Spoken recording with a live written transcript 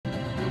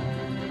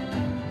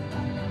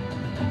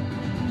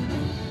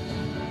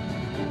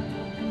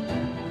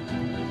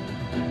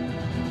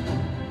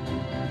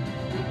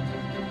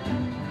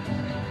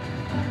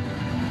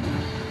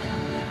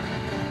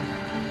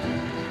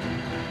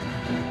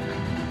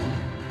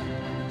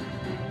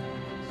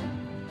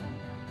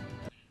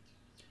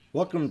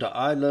Welcome to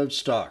I Love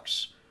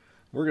Stocks.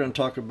 We're going to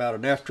talk about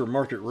an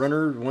aftermarket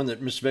runner, one that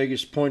Miss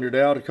Vegas pointed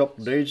out a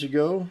couple days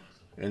ago,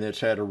 and that's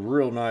had a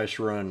real nice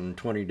run in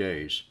 20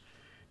 days.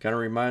 Kind of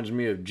reminds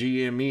me of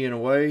GME in a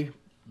way,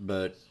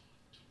 but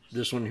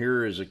this one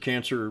here is a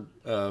cancer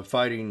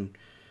fighting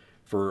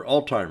for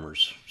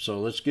Alzheimer's. So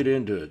let's get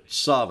into it.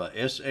 SAVA,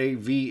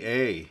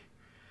 S-A-V-A,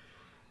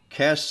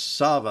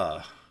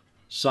 SAVA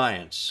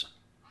Science.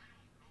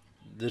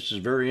 This is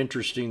very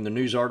interesting. The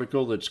news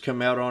article that's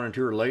come out on it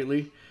here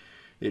lately.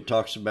 It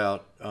talks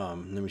about, let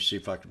me see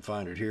if I can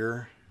find it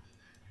here.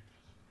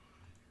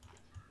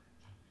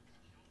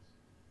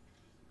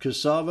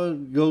 SAVA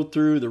go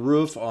through the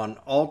roof on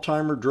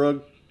Alzheimer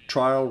drug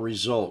trial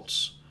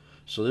results.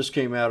 So this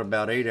came out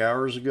about 8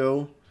 hours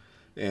ago,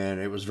 and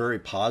it was very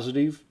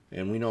positive.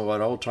 And we know what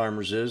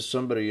Alzheimer's is.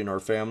 Somebody in our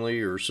family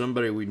or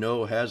somebody we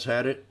know has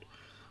had it,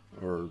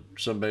 or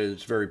somebody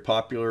that's very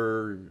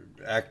popular,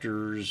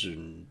 actors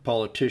and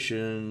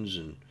politicians.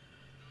 And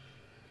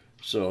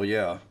so,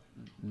 yeah.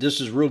 This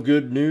is real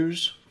good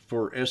news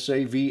for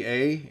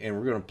SAVA, and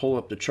we're going to pull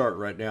up the chart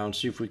right now and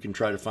see if we can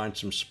try to find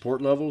some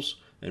support levels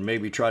and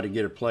maybe try to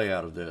get a play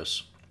out of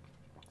this.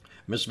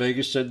 Miss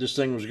Vegas said this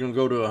thing was going to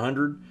go to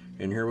 100,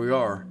 and here we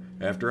are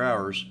after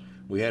hours.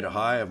 We had a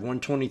high of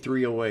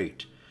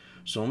 123.08.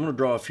 So I'm going to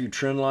draw a few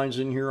trend lines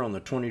in here on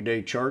the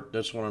 20-day chart.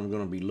 That's what I'm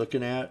going to be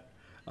looking at.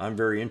 I'm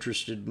very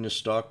interested in this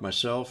stock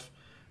myself.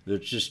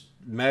 That's just,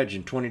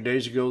 imagine 20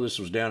 days ago this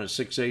was down at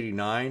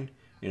 689.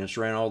 And it's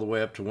ran all the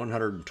way up to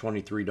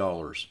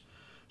 $123.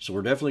 So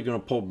we're definitely going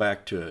to pull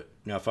back to it.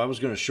 Now, if I was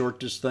going to short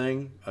this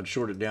thing, I'd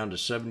short it down to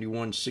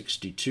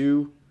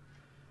 71.62.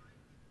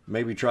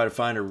 Maybe try to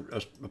find a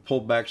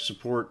pullback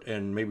support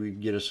and maybe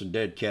get us a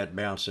dead cat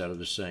bounce out of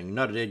this thing.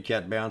 Not a dead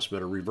cat bounce,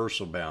 but a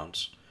reversal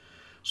bounce.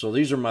 So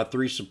these are my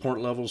three support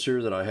levels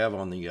here that I have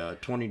on the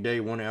 20-day,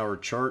 1 hour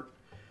chart.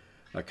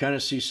 I kind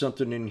of see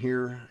something in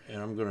here,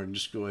 and I'm going to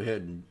just go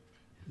ahead and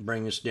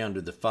bring this down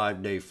to the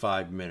 5-day,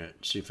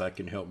 5-minute. See if I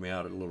can help me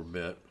out a little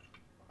bit.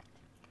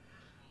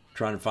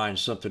 Trying to find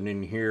something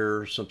in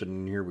here. Something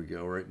in here we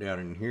go. Right down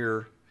in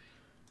here.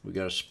 We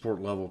got a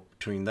support level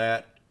between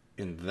that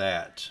and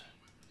that.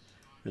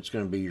 It's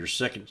going to be your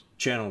second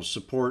channel of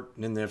support.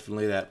 And then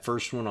definitely that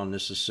first one on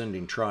this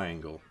ascending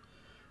triangle.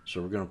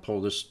 So we're going to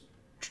pull this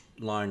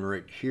line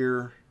right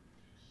here.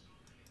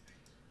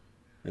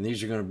 And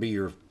these are going to be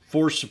your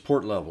 4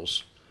 support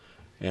levels.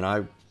 And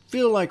I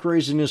feel like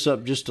raising this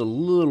up just a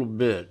little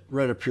bit,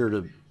 right up here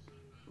to,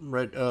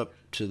 right up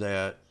to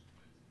that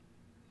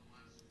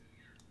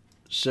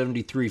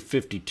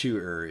 73.52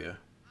 area.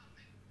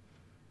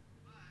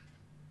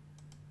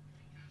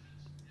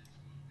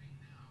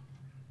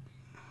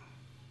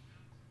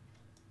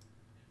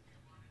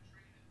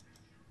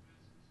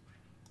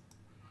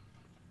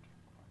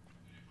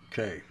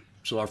 Okay,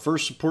 so our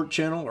first support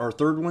channel, our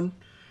third one,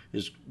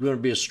 is going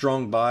to be a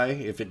strong buy.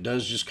 If it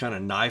does just kind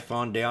of knife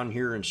on down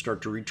here and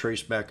start to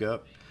retrace back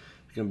up,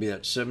 it's going to be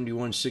at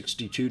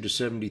 71.62 to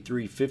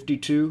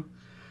 73.52.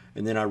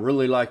 And then I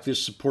really like this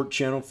support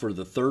channel for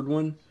the third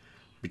one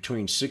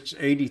between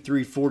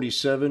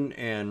 83.47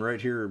 and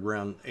right here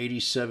around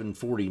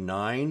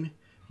 87.49,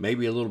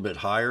 maybe a little bit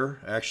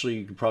higher. Actually,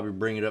 you could probably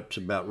bring it up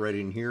to about right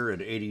in here at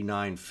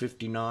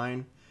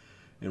 89.59,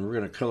 and we're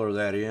going to color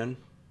that in.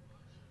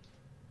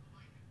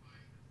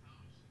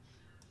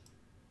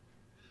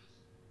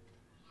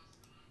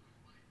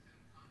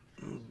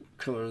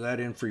 Color that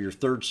in for your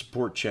third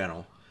support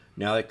channel.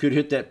 Now it could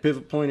hit that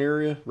pivot point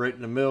area right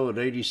in the middle at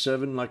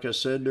 87, like I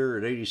said there,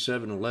 at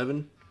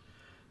 87.11.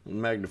 We'll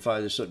magnify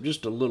this up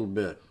just a little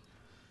bit.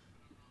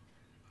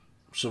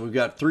 So we've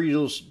got 3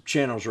 little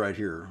channels right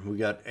here. We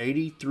got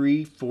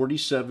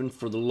 83.47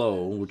 for the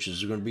low, which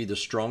is going to be the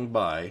strong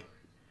buy,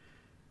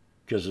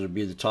 because it'll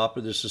be the top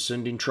of this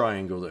ascending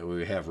triangle that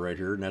we have right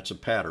here, and that's a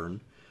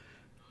pattern.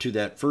 To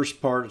that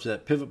first part, to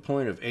that pivot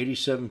point of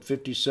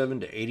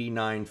 87.57 to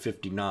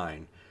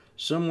 89.59.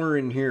 Somewhere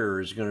in here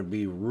is going to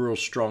be a real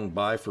strong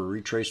buy for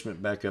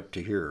retracement back up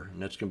to here.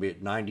 And that's going to be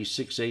at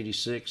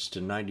 96.86 to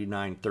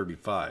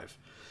 99.35.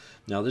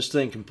 Now this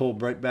thing can pull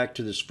right back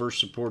to this first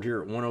support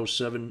here at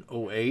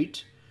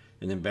 107.08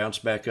 and then bounce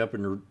back up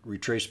and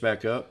retrace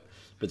back up.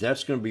 But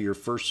that's going to be your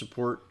first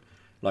support.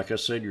 Like I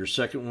said, your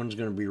second one's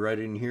going to be right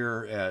in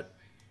here at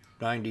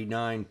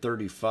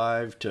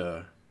 99.35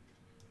 to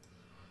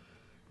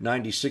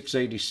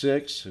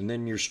 96.86. And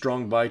then your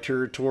strong buy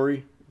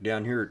territory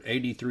down here at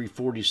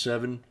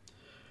 83.47,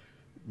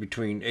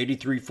 between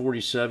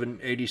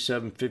 83.47,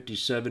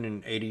 87.57,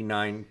 and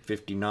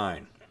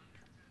 89.59.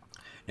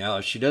 Now,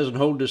 if she doesn't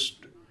hold this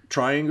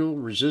triangle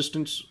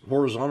resistance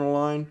horizontal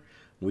line,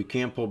 we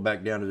can pull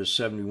back down to the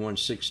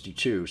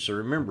 71.62. So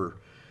remember,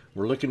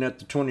 we're looking at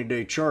the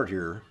 20-day chart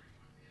here,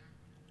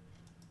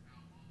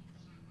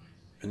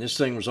 and this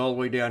thing was all the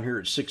way down here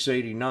at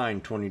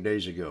 689 20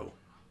 days ago,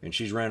 and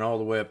she's ran all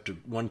the way up to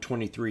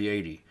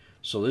 123.80.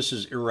 So this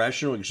is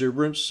irrational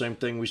exuberance, same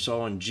thing we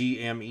saw in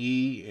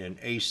GME and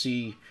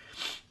AMC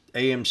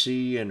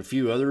and a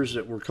few others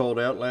that were called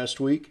out last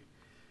week.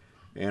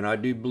 And I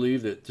do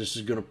believe that this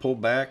is going to pull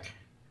back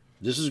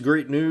This is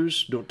great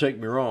news. Don't take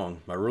me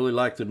wrong. I really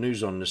like the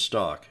news on this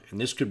stock.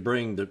 And this could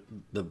bring the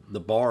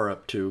bar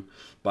up to,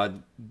 by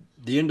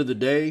the end of the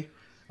day,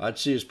 I'd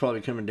see it's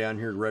probably coming down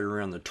here right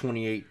around the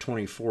 28,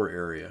 24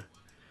 area.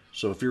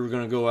 So if you were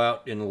going to go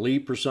out in a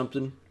leap or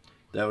something,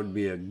 that would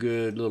be a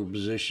good little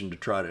position to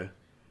try to,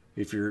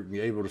 if you're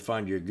able to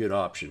find you a good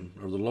option.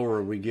 Or the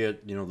lower we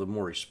get, you know, the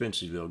more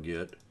expensive they'll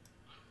get.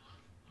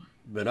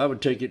 But I would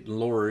take it in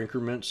lower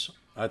increments.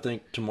 I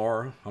think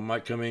tomorrow I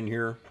might come in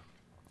here,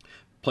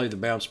 play the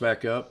bounce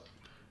back up,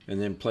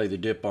 and then play the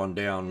dip on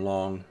down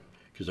long,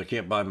 because I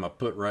can't buy my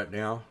put right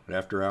now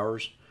after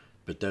hours,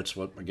 but that's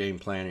what my game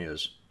plan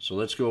is. So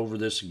let's go over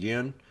this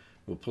again.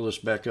 We'll pull this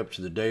back up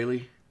to the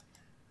daily.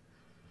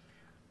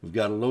 We've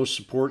got a low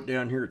support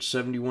down here at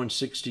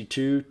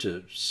 71.62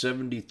 to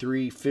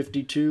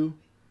 73.52.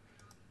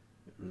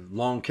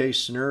 Long case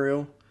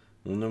scenario.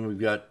 And then we've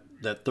got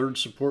that third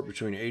support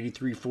between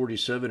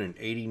 83.47 and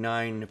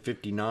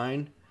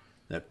 89.59.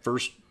 That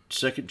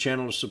second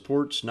channel of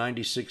supports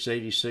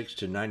 96.86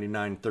 to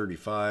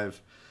 99.35.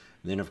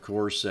 Then of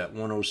course that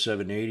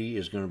 107.80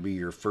 is going to be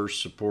your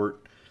first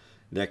support.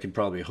 That could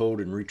probably hold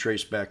and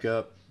retrace back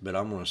up, but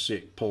I'm going to see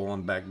it pull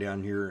on back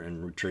down here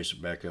and retrace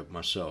it back up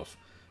myself.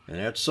 And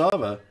that's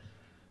SAVA.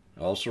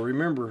 Also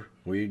remember,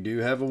 we do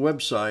have a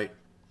website,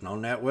 and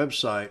on that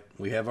website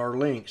we have our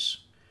links.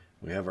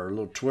 We have our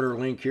little Twitter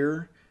link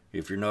here.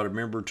 If you're not a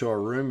member to our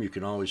room, you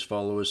can always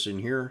follow us in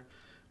here.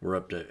 We're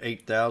up to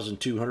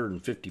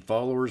 8,250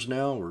 followers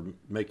now. We're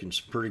making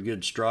some pretty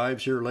good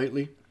strides here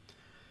lately.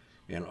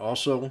 And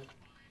also,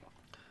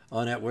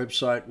 on that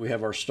website, we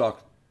have our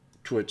stock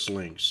Twits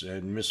links.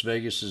 And Miss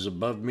Vegas is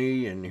above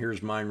me, and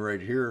here's mine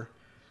right here.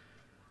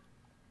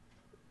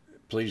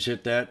 Please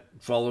hit that.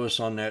 Follow us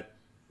on that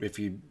if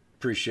you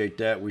appreciate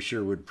that. We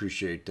sure would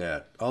appreciate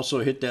that. Also,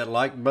 hit that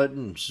like button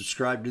and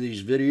subscribe to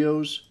these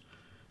videos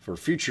for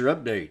future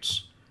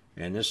updates.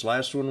 And this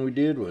last one we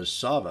did was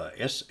SAVA,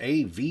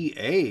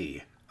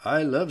 S-A-V-A.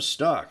 I love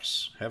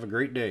stocks. Have a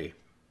great day.